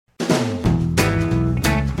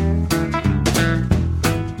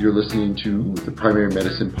You're listening to the Primary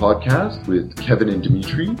Medicine Podcast with Kevin and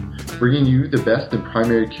Dimitri, bringing you the best in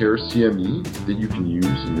primary care CME that you can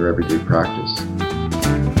use in your everyday practice.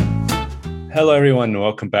 Hello, everyone.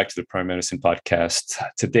 Welcome back to the Primary Medicine Podcast.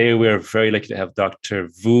 Today, we're very lucky to have Dr.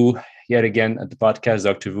 Vu yet again at the podcast.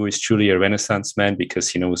 Dr. Vu is truly a renaissance man because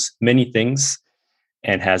he knows many things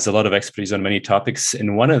and has a lot of expertise on many topics.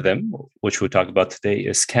 And one of them, which we'll talk about today,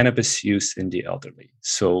 is cannabis use in the elderly.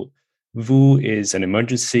 So Vu is an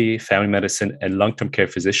emergency, family medicine, and long-term care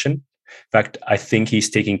physician. In fact, I think he's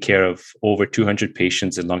taking care of over 200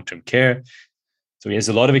 patients in long-term care. So he has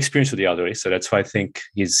a lot of experience with the elderly. So that's why I think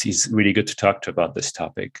he's really good to talk to about this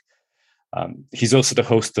topic. He's also the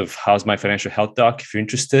host of How's My Financial Health Doc. If you're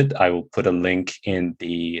interested, I will put a link in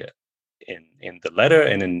the letter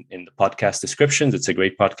and in the podcast descriptions. It's a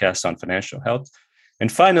great podcast on financial health.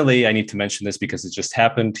 And finally, I need to mention this because it just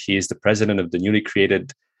happened. He is the president of the newly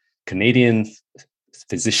created Canadian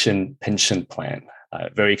Physician Pension Plan.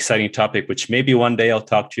 A very exciting topic, which maybe one day I'll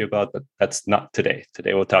talk to you about, but that's not today.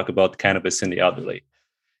 Today, we'll talk about cannabis in the elderly.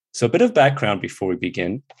 So a bit of background before we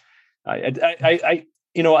begin. The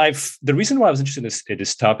reason why I was interested in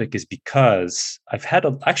this topic is because I've had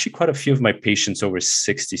actually quite a few of my patients over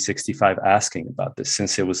 60, 65 asking about this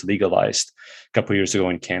since it was legalized a couple of years ago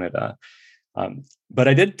in Canada. But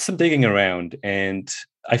I did some digging around and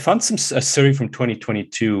I found a survey from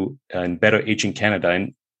 2022 in Better Aging Canada,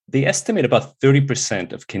 and they estimate about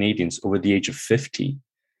 30% of Canadians over the age of 50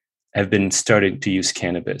 have been starting to use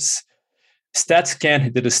cannabis.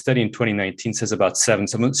 StatsCan did a study in 2019, says about 7.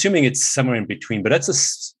 So I'm assuming it's somewhere in between, but that's a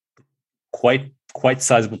quite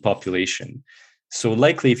sizable population. So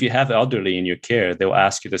likely, if you have elderly in your care, they'll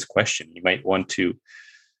ask you this question. You might want to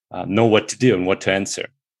know what to do and what to answer.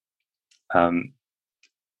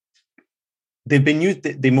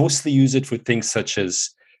 They mostly use it for things such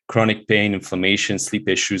as chronic pain, inflammation, sleep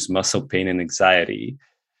issues, muscle pain, and anxiety.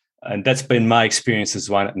 And that's been my experience as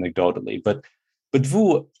well anecdotally. But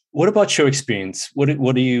Vu, what about your experience? What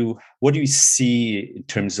do you see in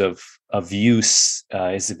terms of use?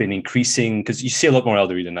 Has it been increasing? Because you see a lot more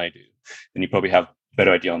elderly than I do, and you probably have a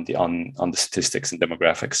better idea on the statistics and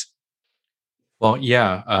demographics. Well,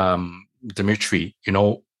 yeah, Dimitri,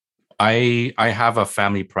 I have a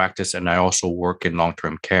family practice and I also work in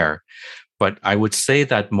long-term care. But I would say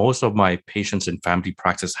that most of my patients in family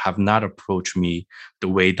practice have not approached me the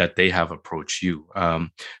way that they have approached you.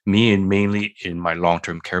 Me and mainly in my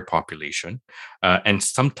long-term care population. And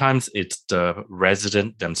sometimes it's the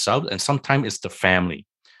resident themselves and sometimes it's the family.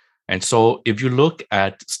 And so if you look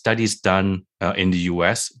at studies done in the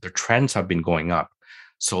US, the trends have been going up.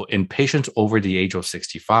 So in patients over the age of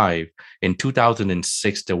 65, in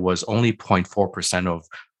 2006, there was only 0.4% of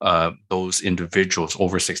those individuals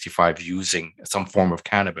over 65 using some form of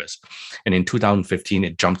cannabis. And in 2015,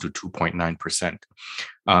 it jumped to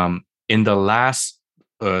 2.9%. In the last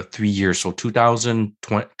 3 years, so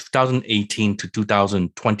 2018 to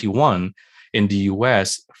 2021, in the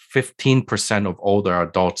US, 15% of older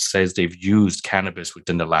adults says they've used cannabis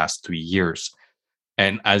within the last 3 years.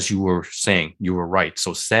 And as you were saying, you were right.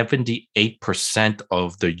 So 78%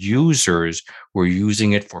 of the users were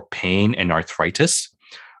using it for pain and arthritis.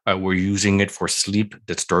 We're using it for sleep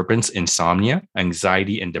disturbance, insomnia,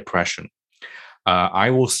 anxiety, and depression. I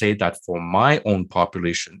will say that for my own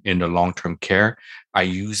population in the long-term care, I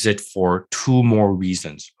use it for 2 more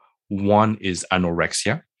reasons. One is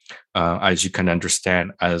anorexia. As you can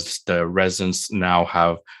understand, as the residents now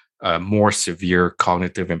have more severe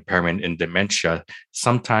cognitive impairment and dementia,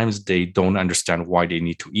 sometimes they don't understand why they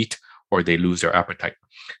need to eat or they lose their appetite.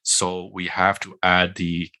 So we have to add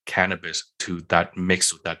the cannabis to that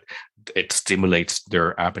mix so that it stimulates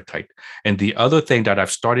their appetite. And the other thing that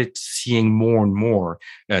I've started seeing more and more,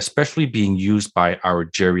 especially being used by our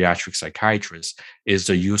geriatric psychiatrists, is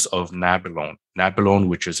the use of Nabilone. Nabilone,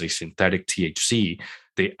 which is a synthetic THC,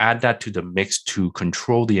 they add that to the mix to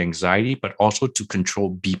control the anxiety, but also to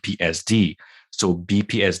control BPSD. So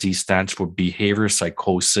BPSD stands for behavior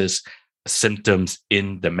psychosis symptoms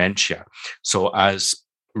in dementia. So as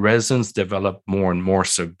residents develop more and more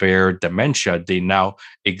severe dementia, they now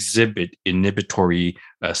exhibit inhibitory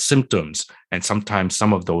symptoms. And sometimes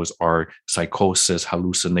some of those are psychosis,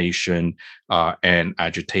 hallucination, and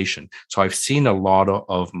agitation. So I've seen a lot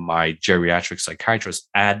of my geriatric psychiatrists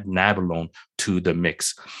add Nabilone to the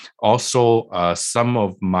mix. Also, some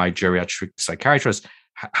of my geriatric psychiatrists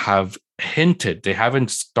have hinted, they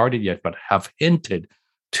haven't started yet, but have hinted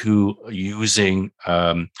to using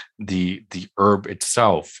the herb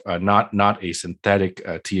itself, not a synthetic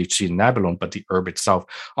THC nabilone, but the herb itself.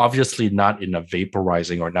 Obviously, not in a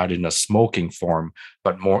vaporizing or not in a smoking form,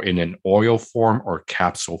 but more in an oil form or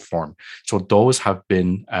capsule form. So those have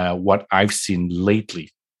been what I've seen lately.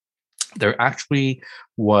 There actually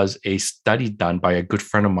was a study done by a good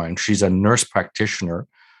friend of mine. She's a nurse practitioner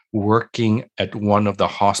working at one of the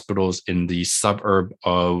hospitals in the suburb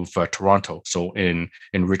of Toronto, so in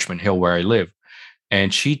Richmond Hill, where I live.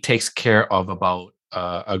 And she takes care of about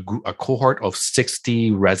a cohort of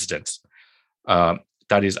 60 residents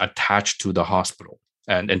that is attached to the hospital.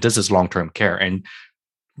 And this is long-term care. And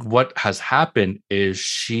what has happened is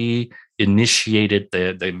she initiated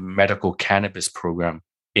the medical cannabis program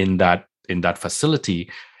in that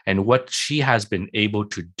facility. And what she has been able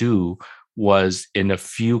to do was in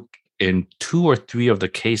 2 or 3 of the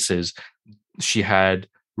cases, she had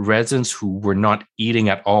residents who were not eating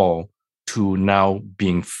at all to now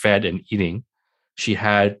being fed and eating. She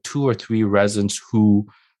had 2 or 3 residents who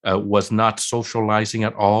was not socializing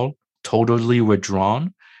at all, totally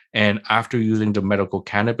withdrawn. And after using the medical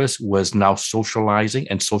cannabis was now socializing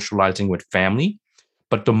with family.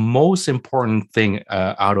 But the most important thing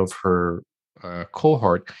out of her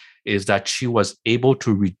cohort is that she was able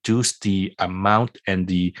to reduce the amount and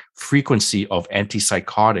the frequency of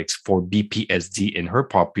antipsychotics for BPSD in her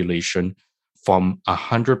population from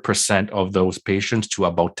 100% of those patients to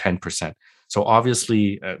about 10%. So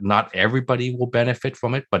obviously, not everybody will benefit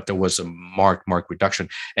from it, but there was a marked reduction.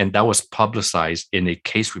 And that was publicized in a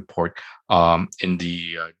case report in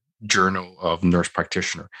the Journal of Nurse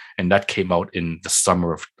Practitioner. And that came out in the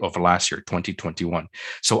summer of last year, 2021.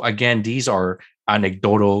 So again, these are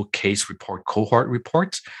anecdotal case report, cohort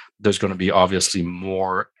reports. There's going to be obviously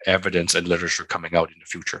more evidence and literature coming out in the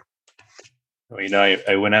future. You know,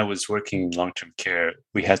 when I was working in long-term care,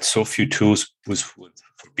 we had so few tools for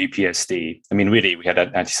BPSD. I mean, really, we had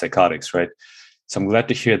antipsychotics, right? So I'm glad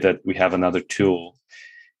to hear that we have another tool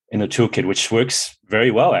in the toolkit, which works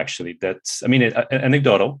very well, actually. That's, I mean,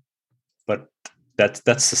 anecdotal, but that's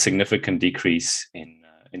a significant decrease in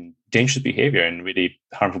dangerous behavior and really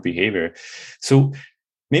harmful behavior. So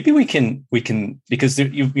maybe we can because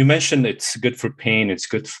you mentioned it's good for pain, it's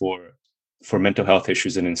good for mental health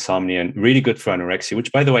issues and insomnia, and really good for anorexia,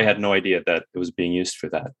 which, by the way, I had no idea that it was being used for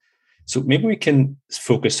that. So maybe we can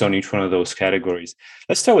focus on each one of those categories.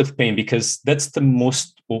 Let's start with pain, because that's the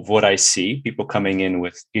most of what I see, people coming in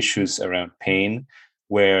with issues around pain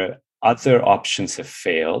where other options have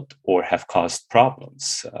failed or have caused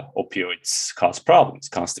problems. Opioids cause problems,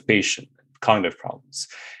 constipation, cognitive problems.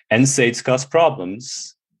 NSAIDs cause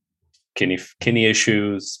problems, kidney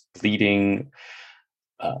issues, bleeding,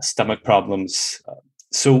 stomach problems.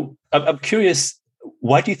 So I'm curious,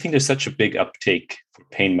 why do you think there's such a big uptake for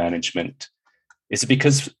pain management? Is it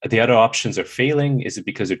because the other options are failing? Is it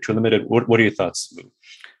because they're too limited? What are your thoughts, Lou?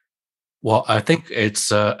 Well, I think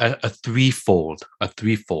it's a threefold.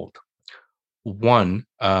 One,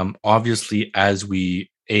 obviously, as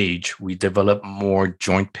we age, we develop more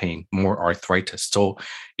joint pain, more arthritis. So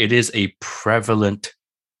it is a prevalent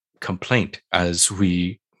complaint as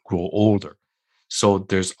we grow older. So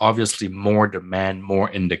there's obviously more demand,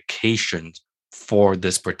 more indications for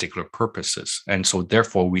this particular purposes. And so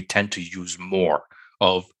therefore we tend to use more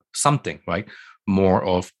of something, right? More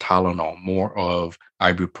of Tylenol, more of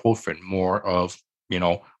ibuprofen, more of,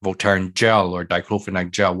 Voltaren gel or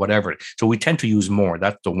diclofenac gel, whatever. So we tend to use more.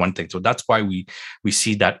 That's the one thing. So that's why we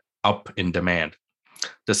see that up in demand.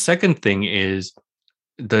 The second thing is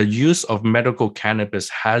the use of medical cannabis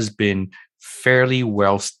has been fairly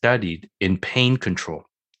well studied in pain control,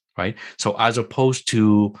 right? So as opposed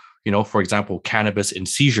to, for example, cannabis in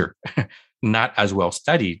seizure, not as well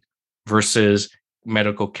studied versus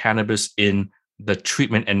medical cannabis in the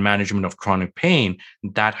treatment and management of chronic pain,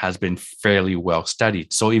 that has been fairly well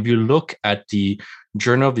studied. So if you look at the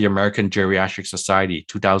Journal of the American Geriatric Society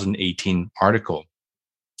 2018 article,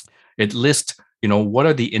 it lists, what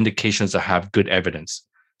are the indications that have good evidence?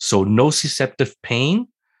 So nociceptive pain,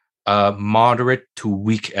 moderate to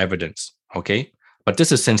weak evidence, okay? But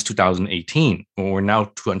this is since 2018, and we're now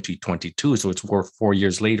 2022, so it's 4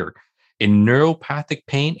 years later. In neuropathic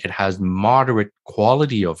pain, it has moderate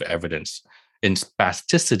quality of evidence. In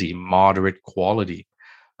spasticity, moderate quality.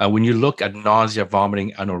 When you look at nausea,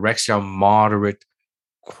 vomiting, anorexia, moderate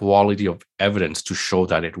quality of evidence to show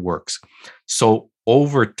that it works. So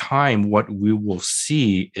over time, what we will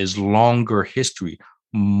see is longer history,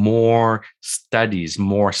 more studies,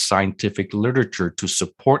 more scientific literature to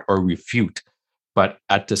support or refute But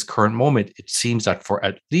at this current moment, it seems that for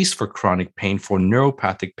at least for chronic pain, for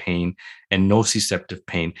neuropathic pain and nociceptive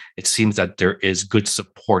pain, it seems that there is good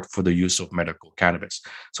support for the use of medical cannabis.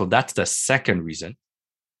 So that's the second reason.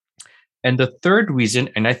 And the third reason,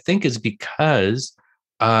 and I think is because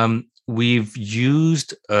we've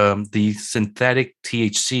used the synthetic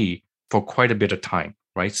THC for quite a bit of time,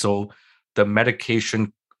 right? So the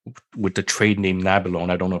medication with the trade name Nabilone,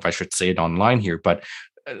 I don't know if I should say it online here, but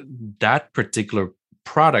that particular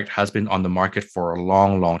product has been on the market for a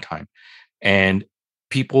long, long time. And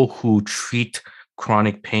people who treat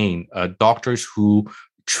chronic pain, doctors who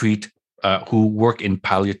who work in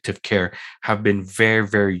palliative care have been very,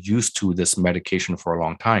 very used to this medication for a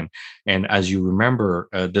long time. And as you remember,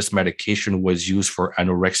 this medication was used for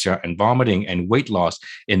anorexia and vomiting and weight loss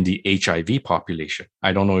in the HIV population.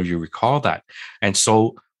 I don't know if you recall that. And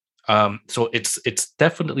so it's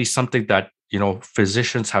definitely something that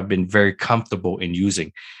physicians have been very comfortable in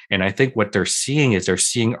using. And I think what they're seeing is they're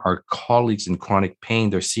seeing our colleagues in chronic pain,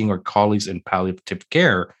 they're seeing our colleagues in palliative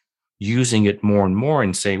care using it more and more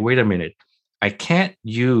and saying, wait a minute, I can't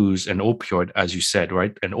use an opioid, as you said,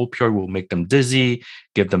 right? An opioid will make them dizzy,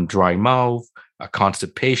 give them dry mouth, a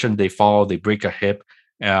constipation, they fall, they break a hip.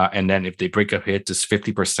 And then if they break a hip, it's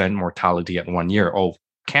 50% mortality at 1 year. Oh,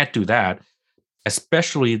 can't do that.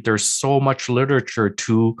 Especially there's so much literature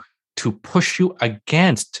to push you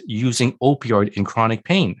against using opioid in chronic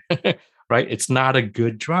pain, right? It's not a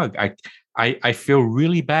good drug. I feel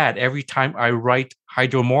really bad every time I write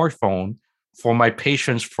hydromorphone for my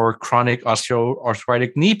patients for chronic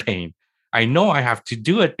osteoarthritic knee pain. I know I have to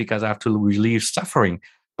do it because I have to relieve suffering,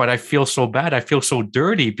 but I feel so bad. I feel so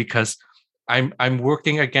dirty because I'm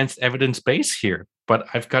working against evidence base here, but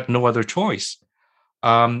I've got no other choice.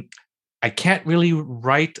 I can't really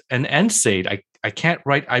write an NSAID. I can't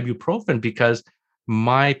write ibuprofen because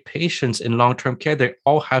my patients in long-term care, they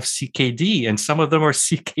all have CKD, and some of them are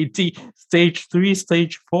CKD stage 3,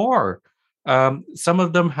 stage 4. Some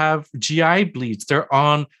of them have GI bleeds. They're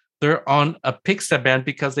on apixaban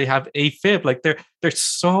because they have AFib. Like there's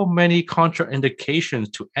so many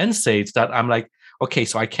contraindications to NSAIDs that I'm like, okay,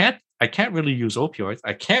 so I can't really use opioids.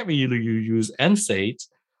 I can't really use NSAIDs.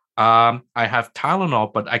 I have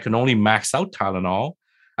Tylenol, but I can only max out Tylenol.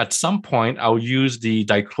 At some point, I'll use the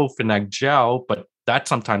diclofenac gel, but that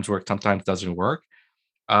sometimes works, sometimes doesn't work.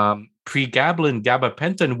 Pregabalin,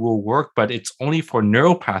 gabapentin will work, but it's only for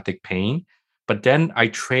neuropathic pain. But then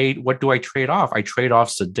what do I trade off? I trade off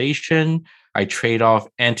sedation. I trade off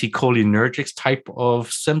anticholinergics type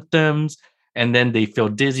of symptoms. And then they feel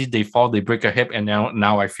dizzy, they fall, they break a hip, and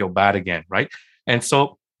now I feel bad again, right? And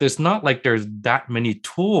so it's not like there's that many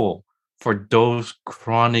tools for those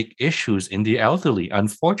chronic issues in the elderly,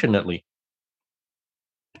 unfortunately.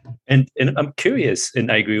 And I'm curious,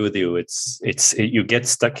 and I agree with you. You get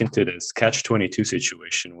stuck into this catch-22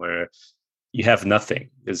 situation where you have nothing,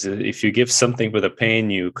 because if you give something for the pain,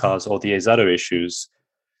 you cause all these other issues.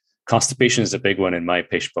 Constipation is a big one in my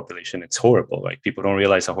patient population. It's horrible. Like, people don't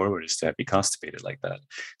realize how horrible it is to be constipated like that.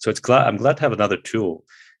 So I'm glad to have another tool.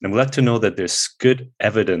 And I'm glad to know that there's good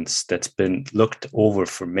evidence that's been looked over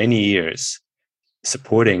for many years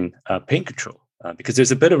supporting pain control. Because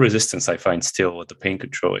there's a bit of resistance, I find, still with the pain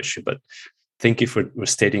control issue. But thank you for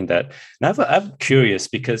stating that. And I'm curious,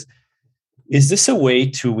 because is this a way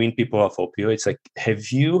to wean people off opioids? Like, have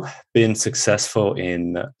you been successful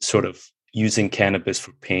in sort of using cannabis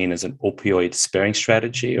for pain as an opioid sparing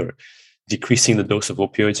strategy, or decreasing the dose of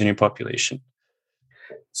opioids in your population?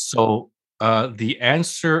 So the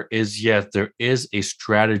answer is yes, there is a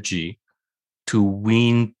strategy to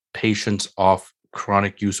wean patients off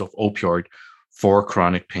chronic use of opioid for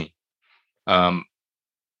chronic pain. And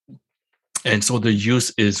so the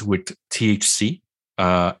use is with THC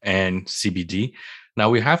and CBD. Now,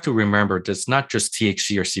 we have to remember that's not just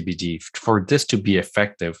THC or CBD. For this to be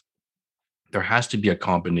effective, there has to be a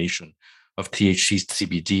combination of THC,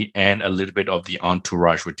 CBD, and a little bit of the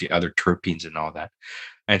entourage with the other terpenes and all that.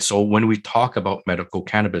 And so when we talk about medical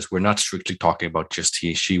cannabis, we're not strictly talking about just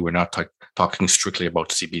THC. We're not talking strictly about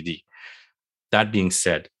CBD. That being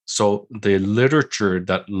said, so the literature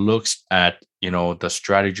that looks at, the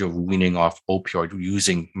strategy of weaning off opioid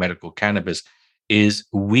using medical cannabis is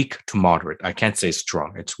weak to moderate. I can't say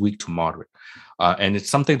strong. It's weak to moderate. And it's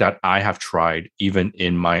something that I have tried even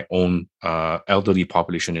in my own elderly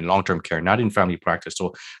population in long-term care, not in family practice.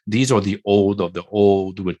 So these are the old of the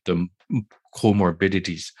old with the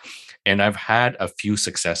comorbidities. And I've had a few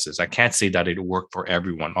successes. I can't say that it worked for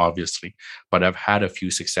everyone, obviously, but I've had a few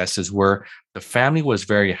successes where the family was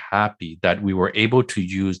very happy that we were able to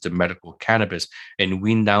use the medical cannabis and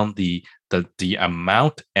wean down the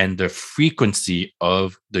amount and the frequency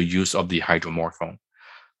of the use of the hydromorphone.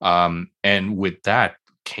 And with that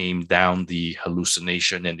came down the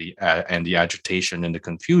hallucination and the agitation and the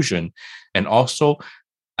confusion. And also,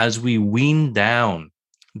 as we wean down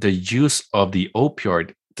the use of the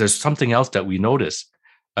opioid, there's something else that we notice.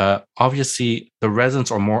 Obviously, the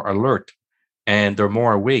residents are more alert and they're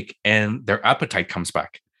more awake and their appetite comes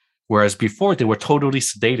back. Whereas before, they were totally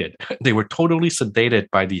sedated. They were totally sedated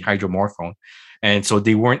by the hydromorphone. And so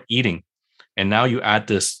they weren't eating. And now you add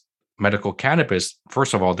this medical cannabis.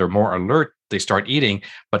 First of all, they're more alert. They start eating,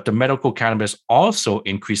 but the medical cannabis also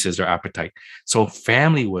increases their appetite. So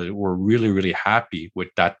family were really, really happy with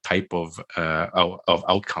that type of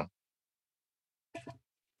outcome.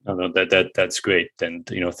 No, that's great. And,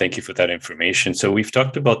 thank you for that information. So we've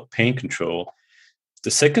talked about pain control.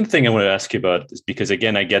 The second thing I want to ask you about is, because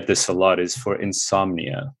again, I get this a lot, is for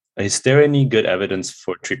insomnia. Is there any good evidence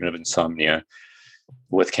for treatment of insomnia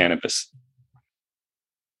with cannabis?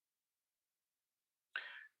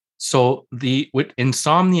 So with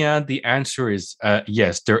insomnia, the answer is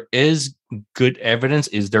yes, there is good evidence.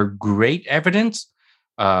 Is there great evidence?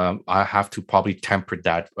 I have to probably temper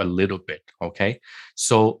that a little bit. Okay.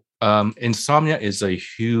 So insomnia is a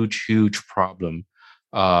huge, huge problem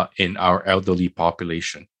in our elderly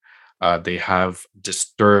population. They have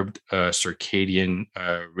disturbed circadian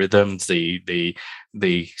rhythms. They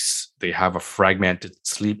have a fragmented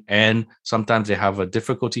sleep, and sometimes they have a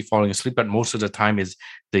difficulty falling asleep. But most of the time is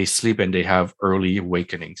they sleep and they have early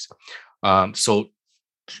awakenings. So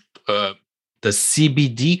the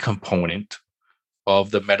CBD component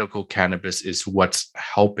of the medical cannabis is what's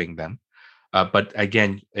helping them. But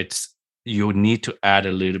again, you need to add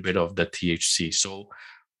a little bit of the THC. So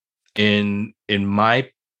in my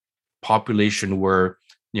population where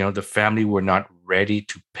the family were not ready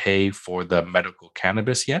to pay for the medical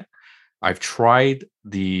cannabis yet, I've tried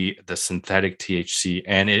the synthetic THC,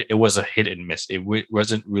 and it was a hit and miss. It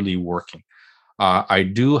wasn't really working. I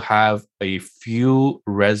do have a few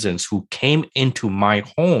residents who came into my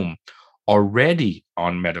home already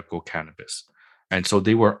on medical cannabis, and so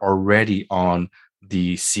they were already on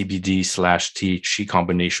the CBD/THC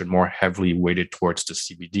combination, more heavily weighted towards the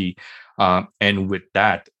CBD. And with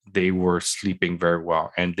that, they were sleeping very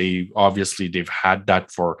well. And they've had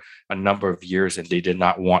that for a number of years, and they did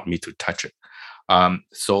not want me to touch it.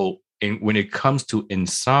 When it comes to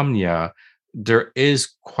insomnia, there is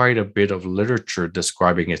quite a bit of literature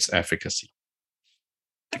describing its efficacy.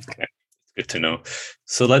 Okay, good to know.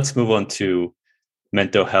 So let's move on to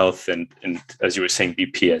mental health and as you were saying,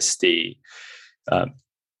 BPSD.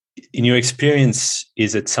 In your experience,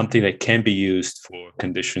 is it something that can be used for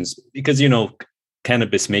conditions? Because,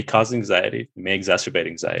 cannabis may cause anxiety, may exacerbate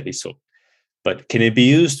anxiety. But can it be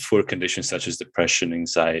used for conditions such as depression,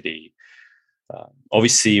 anxiety?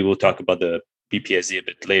 Obviously, we'll talk about the BPSD a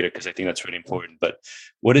bit later, because I think that's really important. But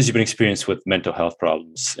what has your experience with mental health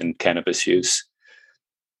problems and cannabis use?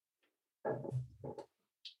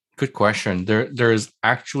 Good question. There is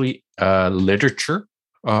actually literature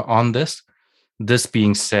on this. This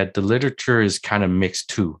being said, the literature is kind of mixed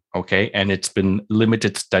too, okay? And it's been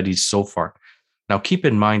limited studies so far. Now, keep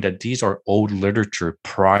in mind that these are old literature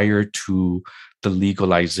prior to the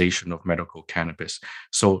legalization of medical cannabis.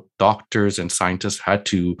 So doctors and scientists had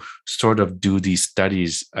to sort of do these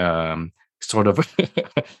studies sort of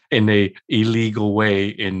in a illegal way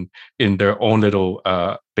in their own little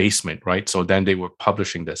basement, right? So then they were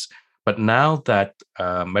publishing this. But now that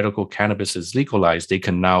medical cannabis is legalized, they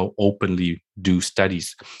can now openly do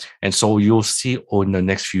studies. And so you'll see in the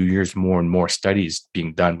next few years more and more studies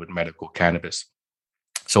being done with medical cannabis.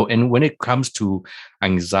 So when it comes to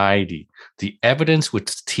anxiety, the evidence with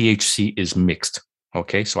THC is mixed.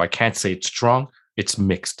 Okay, so I can't say it's strong, it's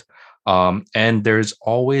mixed. And there's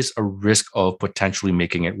always a risk of potentially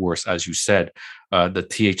making it worse. As you said, the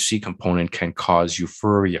THC component can cause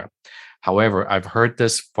euphoria. However, I've heard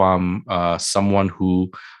this from someone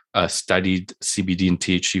who studied CBD and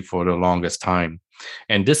THC for the longest time.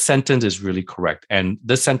 And this sentence is really correct. And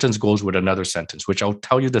this sentence goes with another sentence, which I'll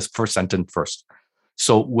tell you this first sentence first.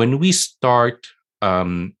 So when we start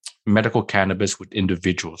medical cannabis with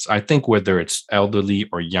individuals, I think whether it's elderly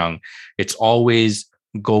or young, it's always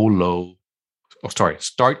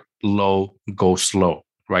start low, go slow,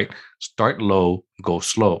 right? Start low, go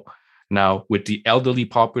slow. Now, with the elderly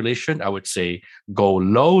population, I would say go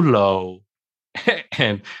low,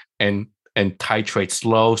 and and titrate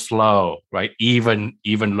slow, right? Even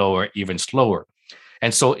lower, even slower.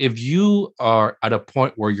 And so if you are at a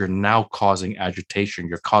point where you're now causing agitation,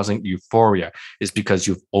 you're causing euphoria, it's because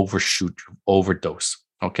you've overdose.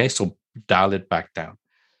 Okay, so dial it back down.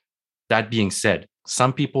 That being said,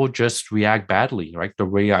 some people just react badly, right? The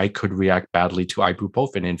way I could react badly to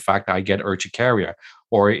ibuprofen. In fact, I get urticaria.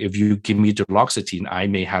 Or if you give me duloxetine, I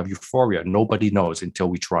may have euphoria. Nobody knows until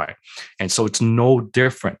we try. And so it's no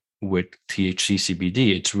different with THC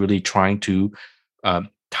CBD. It's really trying to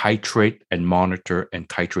titrate and monitor and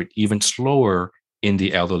titrate even slower in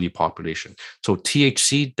the elderly population. So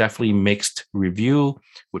THC definitely mixed review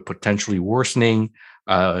with potentially worsening.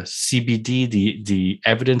 CBD, the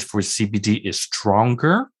evidence for CBD is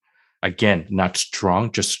stronger. Again, not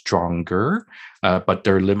strong, just stronger. But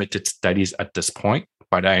there are limited studies at this point.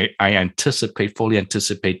 But I fully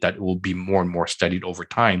anticipate that it will be more and more studied over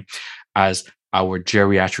time as our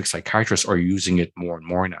geriatric psychiatrists are using it more and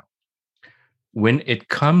more now. When it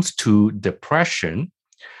comes to depression,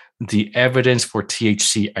 the evidence for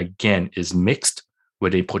THC, again, is mixed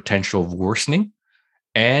with a potential of worsening.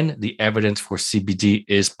 And the evidence for CBD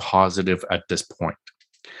is positive at this point.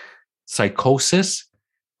 Psychosis,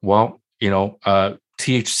 well,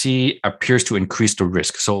 THC appears to increase the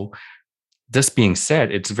risk. So this being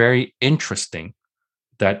said, it's very interesting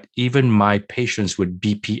that even my patients with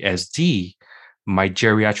BPSD, my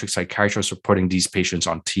geriatric psychiatrists are putting these patients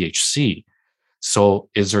on THC. So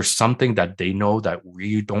is there something that they know that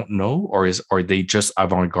we don't know, or are they just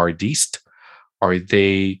avant-gardiste? Are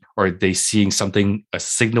they seeing something, a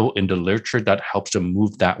signal in the literature that helps them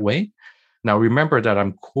move that way? Now, remember that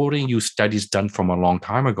I'm quoting you studies done from a long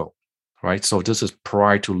time ago, right? So this is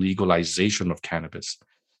prior to legalization of cannabis.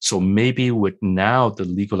 So maybe with now the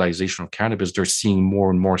legalization of cannabis, they're seeing more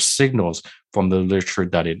and more signals from the literature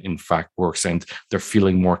that it in fact works, and they're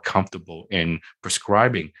feeling more comfortable in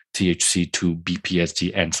prescribing THC to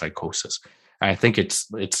BPSD and psychosis. I think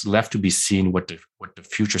it's left to be seen what the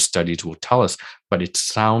future studies will tell us, but it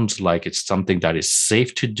sounds like it's something that is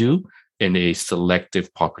safe to do in a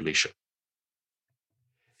selective population.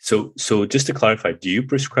 So just to clarify, do you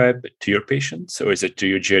prescribe it to your patients, or is it to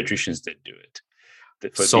your geriatricians that do it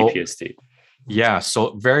for BPSD? Yeah,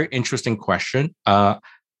 so very interesting question.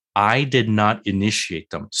 I did not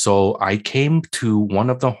initiate them. So I came to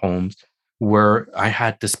one of the homes where I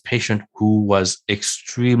had this patient who was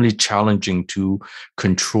extremely challenging to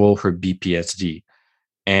control her BPSD.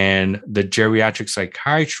 And the geriatric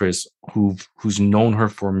psychiatrist who's known her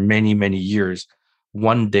for many, many years,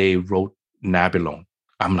 one day wrote Nabilone.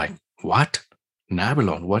 I'm like, what?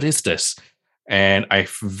 Nabilone, what is this? And I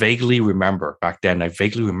vaguely remember back then,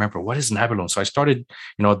 what is Nabilone? So I started,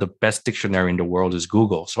 the best dictionary in the world is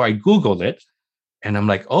Google. So I Googled it and I'm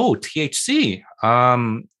like, oh, THC.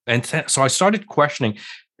 So I started questioning.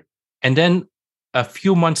 And then a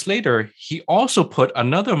few months later, he also put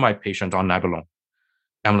another of my patient on Nabilone.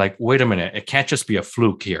 I'm like, wait a minute, it can't just be a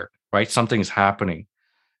fluke here, right? Something is happening.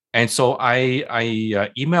 And so I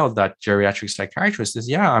emailed that geriatric psychiatrist, says,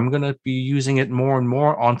 yeah, I'm going to be using it more and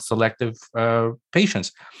more on selective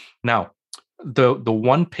patients. Now, the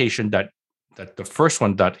one patient that the first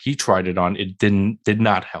one that he tried it on, it did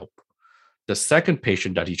not help. The second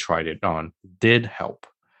patient that he tried it on did help.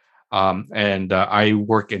 And I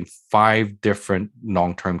work in 5 different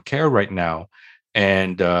long-term care right now,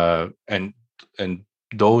 and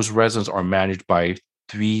those residents are managed by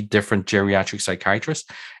 3 different geriatric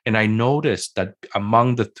psychiatrists. And I noticed that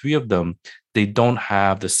among the 3 of them, they don't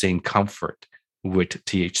have the same comfort with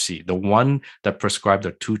THC. The one that prescribed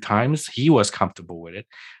it 2 times, he was comfortable with it.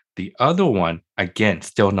 The other one, again,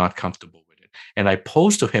 still not comfortable with it. And I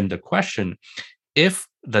posed to him the question, if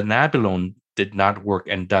the Nabilone did not work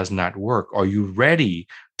and does not work, are you ready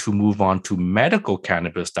to move on to medical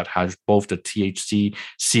cannabis that has both the THC,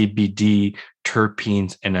 CBD,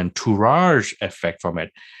 terpenes, and entourage effect from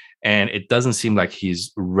it? And it doesn't seem like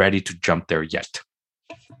he's ready to jump there yet.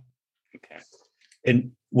 Okay.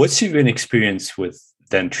 And what's your experience with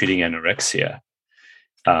then treating anorexia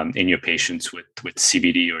in your patients with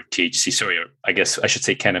CBD or THC? Sorry, or I guess I should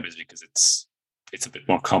say cannabis, because it's a bit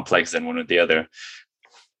more complex than one or the other.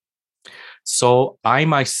 So I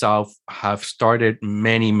myself have started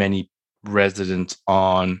many, many residents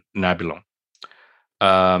on Nabilone.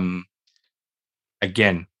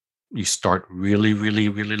 Again, you start really, really,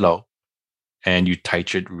 really low and you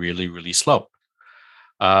titrate really, really slow.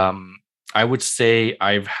 I would say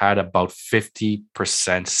I've had about 50%,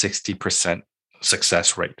 60%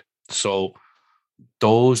 success rate. So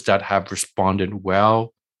those that have responded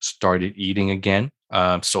well started eating again.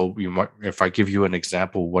 So you might, if I give you an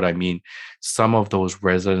example, what I mean, some of those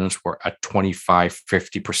residents were at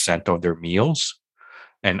 25-50% of their meals.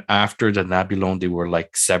 And after the Nabilone, they were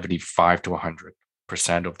like 75 to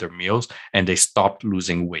 100% of their meals, and they stopped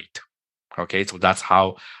losing weight. Okay, so that's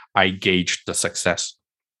how I gauged the success.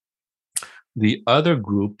 The other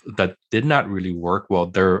group that did not really work, well,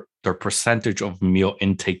 their percentage of meal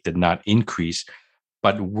intake did not increase,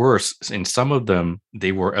 but worse, in some of them,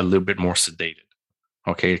 they were a little bit more sedated.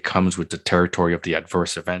 Okay, it comes with the territory of the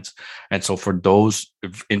adverse events. And so for those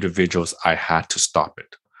individuals, I had to stop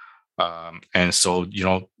it. And so,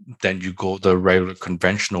 then you go the regular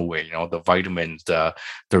conventional way, the vitamins, the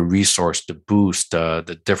resource, the boost,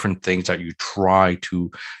 the different things that you try to,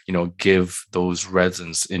 give those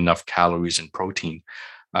resins enough calories and protein.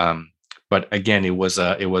 But again, it was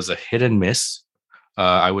a hit and miss.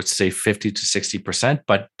 I would say 50 to 60%,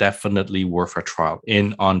 but definitely worth a trial.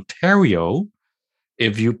 In Ontario,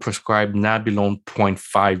 if you prescribe Nabilone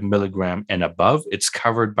 0.5 milligram and above, it's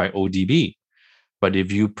covered by ODB. But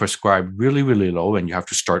if you prescribe really, really low, and you have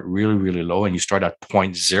to start really, really low, and you start at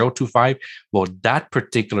 0.025, well, that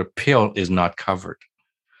particular pill is not covered.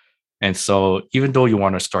 And so even though you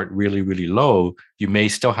want to start really, really low, you may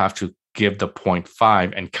still have to give the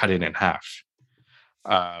 0.5 and cut it in half.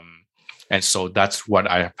 And so that's what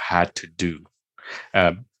I have had to do.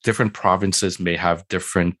 Different provinces may have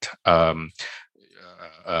different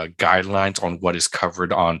guidelines on what is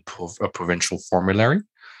covered on a provincial formulary.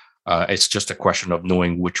 It's just a question of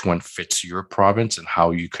knowing which one fits your province and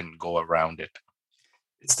how you can go around it.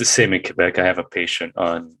 It's the same in Quebec. I have a patient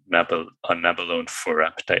on Nabilone for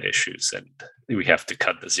appetite issues, and we have to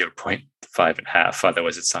cut the 0.5 in half.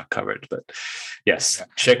 Otherwise, it's not covered. But yes,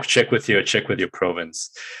 yeah. check with your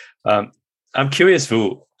province. I'm curious,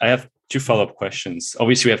 Vu. I have 2 follow-up questions.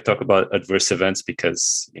 Obviously, we have to talk about adverse events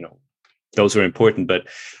because those are important. But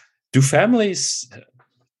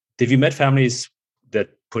have you met families that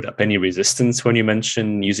put up any resistance when you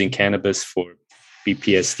mention using cannabis for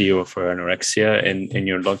BPSD or for anorexia in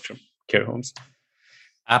your long-term care homes?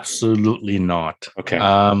 Absolutely not. Okay.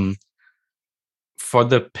 For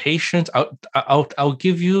the patients, I'll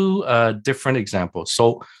give you a different example.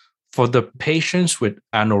 So for the patients with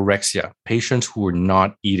anorexia, patients who are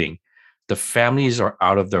not eating, the families are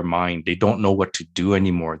out of their mind. They don't know what to do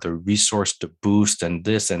anymore. The resource to boost and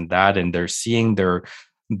this and that, and they're seeing their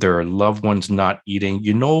loved ones not eating.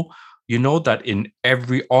 You know that in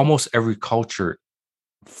almost every culture,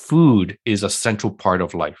 food is a central part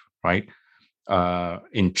of life, right?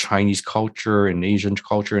 In Chinese culture, in Asian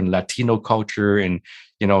culture, in Latino culture, in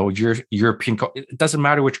European culture, it doesn't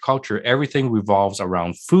matter which culture, everything revolves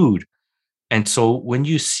around food. And so when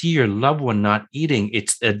you see your loved one not eating,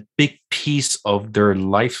 it's a big piece of their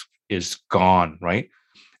life is gone, right?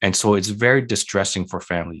 And so it's very distressing for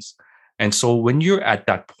families. And so when you're at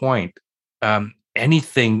that point,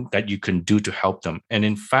 anything that you can do to help them. And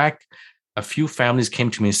in fact, a few families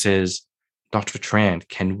came to me and says, Dr. Tran,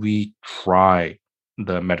 can we try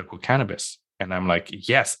the medical cannabis? And I'm like,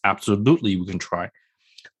 yes, absolutely, we can try.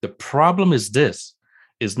 The problem is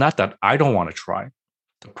not that I don't want to try.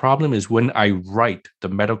 The problem is when I write the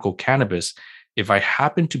medical cannabis, if I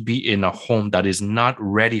happen to be in a home that is not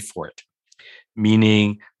ready for it,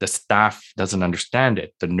 meaning the staff doesn't understand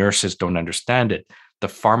it, the nurses don't understand it, the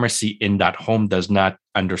pharmacy in that home does not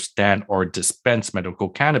understand or dispense medical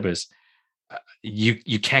cannabis,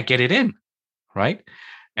 you can't get it in, right?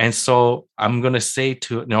 And so I'm going to say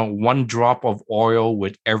to 1 drop of oil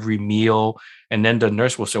with every meal, and then the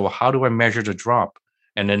nurse will say, well, how do I measure the drop?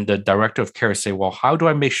 And then the director of care say, well, how do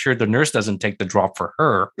I make sure the nurse doesn't take the drop for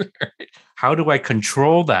her? How do I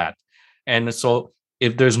control that? And so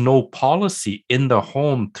if there's no policy in the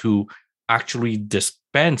home to actually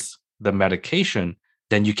dispense the medication,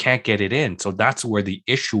 then you can't get it in. So that's where the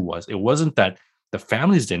issue was. It wasn't that the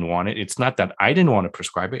families didn't want it. It's not that I didn't want to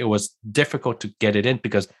prescribe it. It was difficult to get it in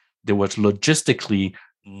because there was logistically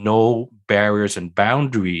no barriers and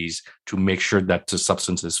boundaries to make sure that the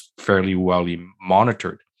substance is fairly well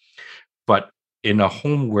monitored. But in a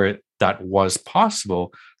home where that was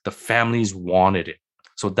possible, the families wanted it.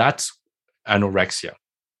 So that's anorexia.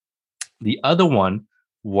 The other one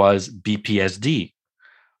was BPSD.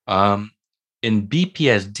 In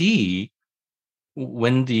BPSD,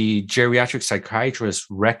 when the geriatric psychiatrist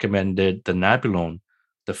recommended the Nabilone,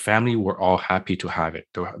 the family were all happy to have it.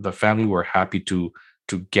 The family were happy to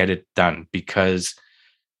get it done because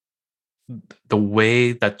the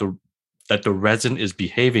way that the resident is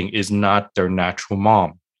behaving is not their natural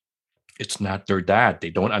mom. It's not their dad. They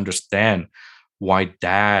don't understand why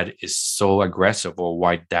dad is so aggressive or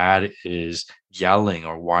why dad is yelling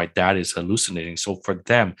or why dad is hallucinating. So for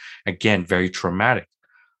them, again, very traumatic.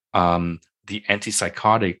 The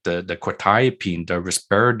antipsychotic, the quetiapine, the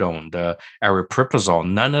risperidone, the aripiprazole,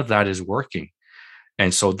 none of that is working.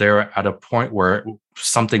 And so they're at a point where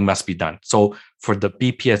something must be done. So for the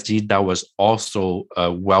BPSD, that was also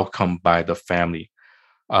welcomed by the family.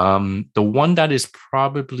 The one that is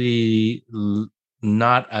probably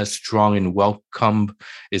not as strong and welcome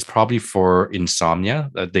is probably for insomnia.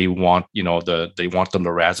 They want, they want the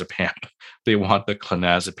lorazepam, they want the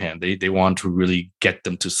clonazepam. They want to really get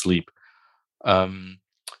them to sleep.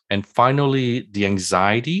 And finally, the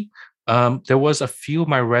anxiety. There was a few of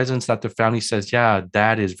my residents that the family says, yeah,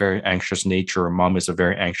 dad is very anxious nature, or mom is a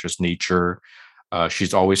very anxious nature.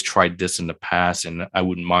 She's always tried this in the past, and I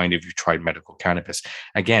wouldn't mind if you tried medical cannabis.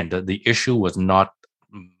 Again, the issue was not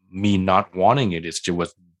me not wanting it. It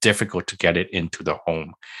was difficult to get it into the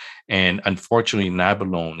home. And unfortunately,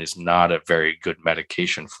 Nabilone is not a very good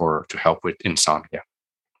medication to help with insomnia.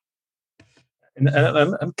 And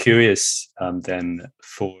I'm curious then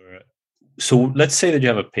so let's say that you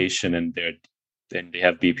have a patient and they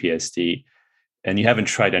have BPSD and you haven't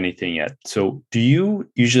tried anything yet. So do you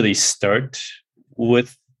usually start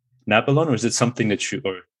with Nabilone, or is it something that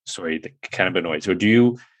the cannabinoids, or do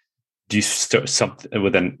you start something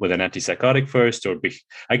with an antipsychotic first, or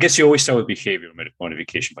I guess you always start with behavioral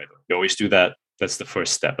modification, by the way. You always do that. That's the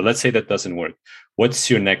first step. But let's say that doesn't work. What's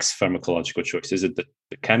your next pharmacological choice? Is it the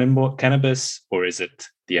cannabis, or is it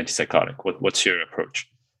the antipsychotic? What's your approach?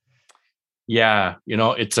 Yeah,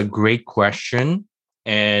 it's a great question.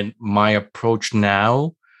 And my approach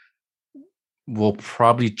now will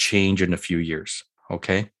probably change in a few years.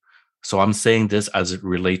 Okay. So I'm saying this as it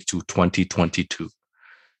relates to 2022.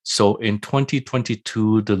 So in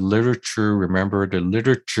 2022, the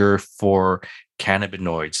literature for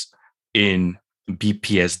cannabinoids in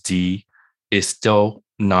BPSD is still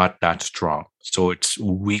not that strong. So it's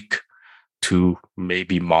weak to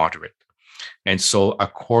maybe moderate. And so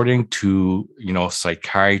according to,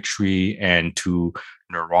 psychiatry and to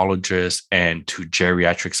neurologists and to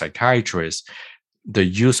geriatric psychiatrists, the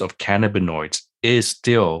use of cannabinoids is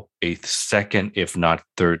still a second, if not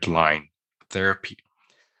third line therapy.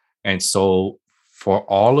 And so for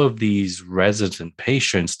all of these resident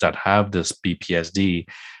patients that have this BPSD,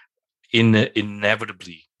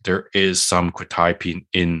 inevitably there is some quetiapine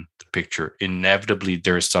in the picture. Inevitably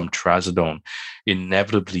there's some trazodone.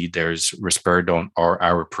 Inevitably there's risperidone or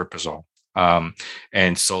aripiprazole.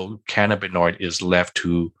 And so cannabinoid is left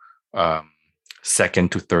to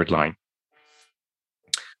second to third line.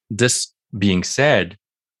 This being said,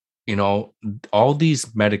 all these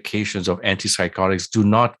medications of antipsychotics do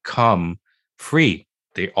not come free.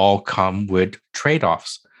 They all come with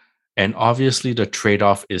trade-offs. And obviously the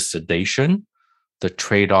trade-off is sedation. The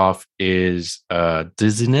trade-off is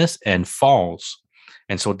dizziness and falls.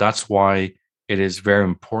 And so that's why it is very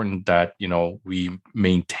important that, we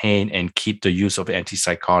maintain and keep the use of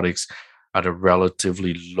antipsychotics at a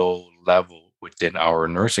relatively low level within our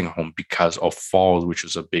nursing home because of falls, which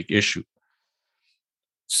is a big issue.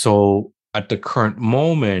 So at the current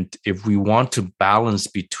moment, if we want to balance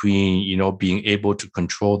between, being able to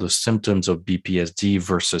control the symptoms of BPSD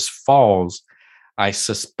versus falls, I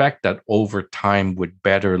suspect that over time with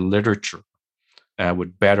better literature,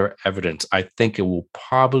 with better evidence, I think it will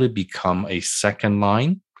probably become a second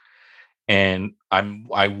line. And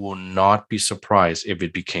I will not be surprised if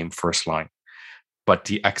it became first line. But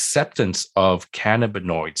the acceptance of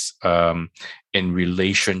cannabinoids in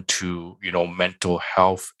relation to mental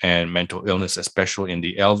health and mental illness, especially in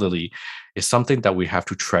the elderly, is something that we have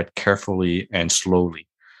to tread carefully and slowly.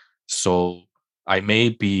 So I may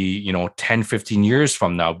be 10, 15 years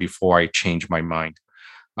from now before I change my mind.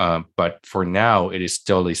 But for now, it is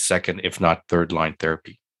still a second, if not third line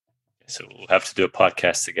therapy. So we'll have to do a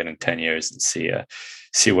podcast again in 10 years and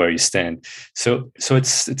see where you stand. So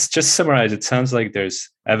it's just summarized. It sounds like there's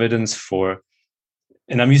evidence for,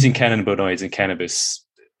 and I'm using cannabinoids and cannabis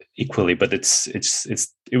equally, but it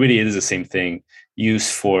really is the same thing.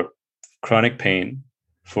 Used for chronic pain,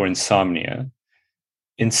 for insomnia,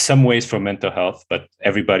 in some ways for mental health, but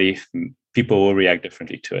people will react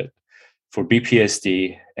differently to it. For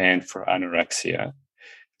BPSD and for anorexia.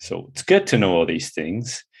 So it's good to know all these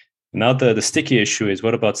things. Now the sticky issue is,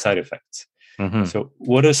 what about side effects? Mm-hmm. So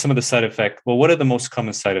what are some of the side effects? Well, what are the most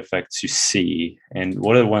common side effects you see, and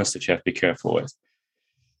what are the ones that you have to be careful with?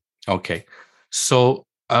 Okay. So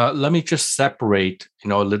let me just separate,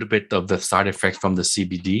 a little bit of the side effects from the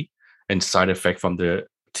CBD and side effect from the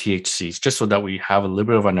THCs, just so that we have a little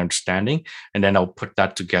bit of an understanding, and then I'll put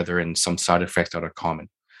that together in some side effects that are common.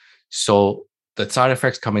 So The side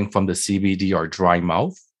effects coming from the CBD are dry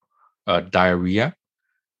mouth, diarrhea.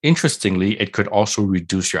 Interestingly, it could also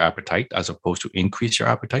reduce your appetite as opposed to increase your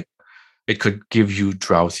appetite. It could give you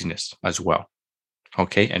drowsiness as well,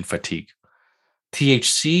 okay, and fatigue.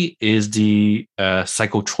 THC is the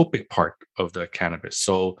psychotropic part of the cannabis.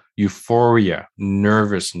 So euphoria,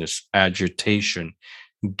 nervousness, agitation,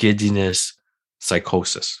 giddiness,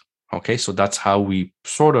 psychosis. Okay, so that's how we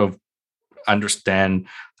sort of understand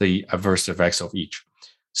the adverse effects of each.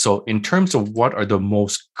 So in terms of what are the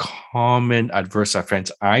most common adverse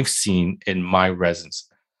effects I've seen in my residence,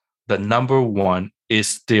 the number one is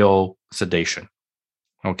still sedation.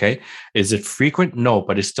 Okay. Is it frequent? No,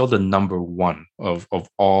 but it's still the number one of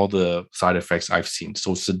all the side effects I've seen.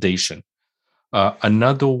 So sedation.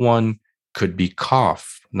 Another one could be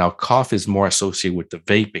cough. Now, cough is more associated with the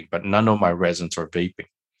vaping, but none of my residents are vaping.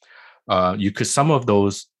 Some of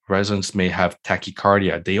those residents may have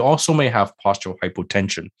tachycardia. They also may have postural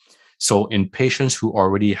hypotension. So in patients who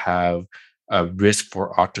already have a risk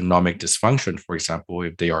for autonomic dysfunction, for example,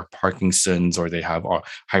 if they are Parkinson's or they have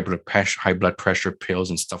high blood pressure pills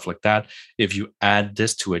and stuff like that, if you add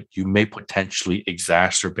this to it, you may potentially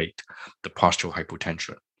exacerbate the postural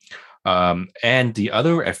hypotension. And the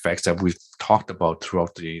other effects that we've talked about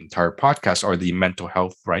throughout the entire podcast are the mental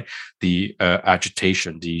health, right? The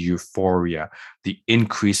agitation, the euphoria, the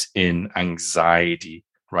increase in anxiety,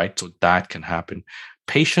 right? So that can happen.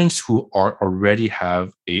 Patients who already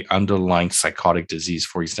have a underlying psychotic disease,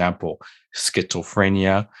 for example,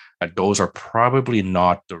 schizophrenia, those are probably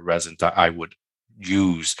not the residents that I would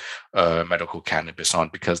use medical cannabis on,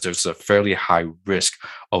 because there's a fairly high risk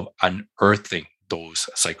of unearthing those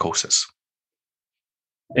psychosis.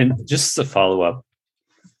 And just a follow-up,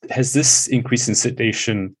 has this increase in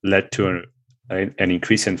sedation led to an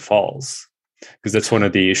increase in falls? Because that's one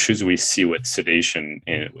of the issues we see with sedation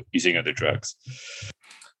and using other drugs.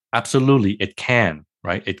 Absolutely, it can,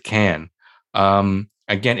 right? It can.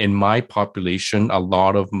 Again, in my population, a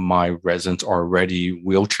lot of my residents are already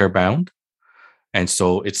wheelchair bound. And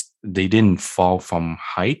so they didn't fall from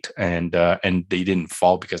height, and they didn't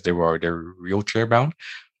fall because they're wheelchair bound.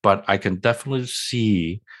 But I can definitely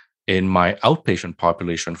see in my outpatient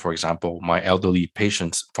population, for example, my elderly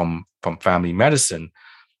patients from family medicine,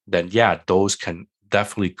 then yeah, those can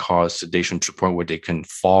definitely cause sedation to the point where they can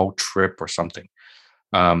fall, trip, or something.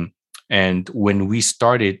 And when we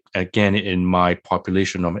started, again, in my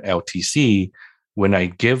population of LTC, when I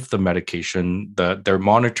give the medication, they're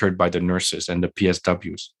monitored by the nurses and the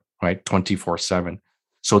PSWs, right, 24/7.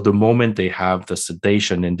 So the moment they have the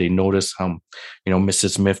sedation and they notice,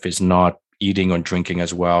 Mrs. Smith is not eating or drinking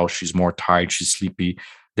as well, she's more tired, she's sleepy,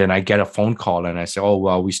 then I get a phone call and I say, oh,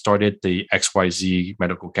 well, we started the XYZ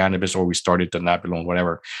medical cannabis, or we started the Nabilone,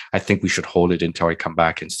 whatever. I think we should hold it until I come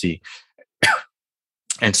back and see.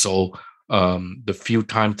 And so the few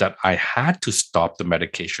times that I had to stop the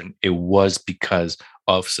medication, it was because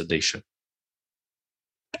of sedation.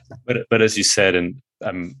 But as you said, and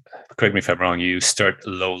correct me if I'm wrong, you start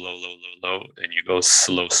low, and you go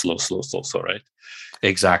slow, right?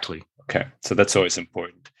 Exactly. Okay, so that's always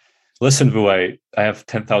important. Listen, Vu, I have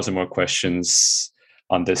 10,000 more questions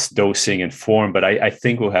on this dosing and form, but I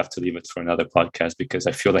think we'll have to leave it for another podcast, because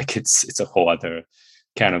I feel like it's a whole other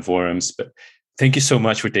can of worms. But thank you so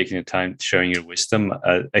much for taking the time, sharing your wisdom.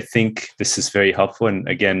 I think this is very helpful. And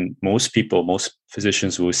again, most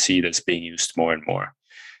physicians will see this being used more and more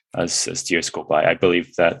as the years go by. I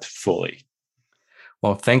believe that fully.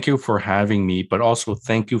 Well, thank you for having me, but also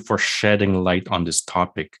thank you for shedding light on this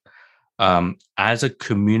topic. As a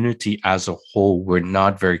community as a whole, we're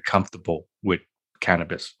not very comfortable with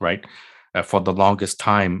cannabis, right? For the longest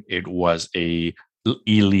time, it was a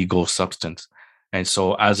illegal substance. And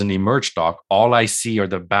so as an emerge doc, all I see are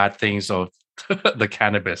the bad things of the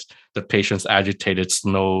cannabis, the patient's agitated,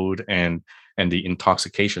 snowed, and the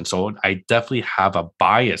intoxication. So I definitely have a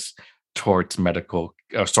bias towards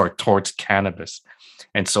towards cannabis.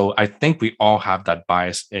 And so I think we all have that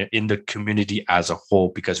bias in the community as a whole,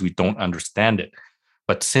 because we don't understand it.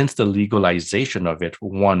 But since the legalization of it,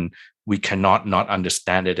 one, we cannot not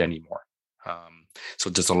understand it anymore. So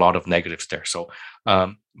there's a lot of negatives there. So,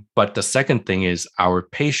 but the second thing is our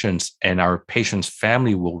patients and our patients'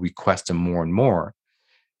 family will request them more and more.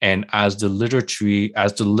 And as the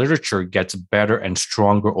literature gets better and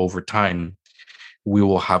stronger over time, we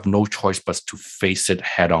will have no choice but to face it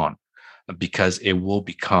head on, because it will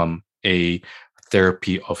become a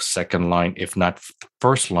therapy of second line, if not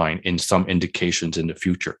first line, in some indications in the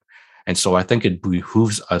future. And so I think it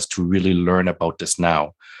behooves us to really learn about this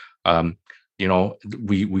now.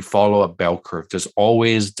 we follow a bell curve. There's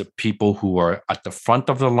always the people who are at the front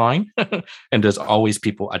of the line, and there's always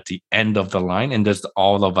people at the end of the line, and there's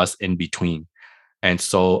all of us in between. And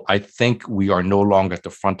so I think we are no longer at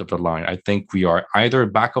the front of the line. I think we are either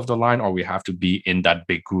back of the line or we have to be in that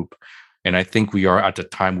big group. And I think we are at the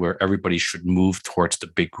time where everybody should move towards the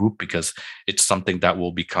big group, because it's something that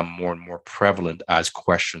will become more and more prevalent as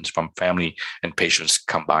questions from family and patients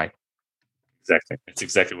come by. Exactly. It's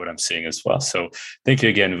exactly what I'm seeing as well. So thank you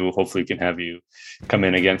again, Vu. Hopefully we can have you come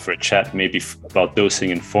in again for a chat, maybe about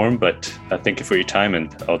dosing and form. But thank you for your time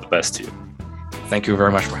and all the best to you. Thank you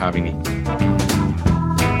very much for having me.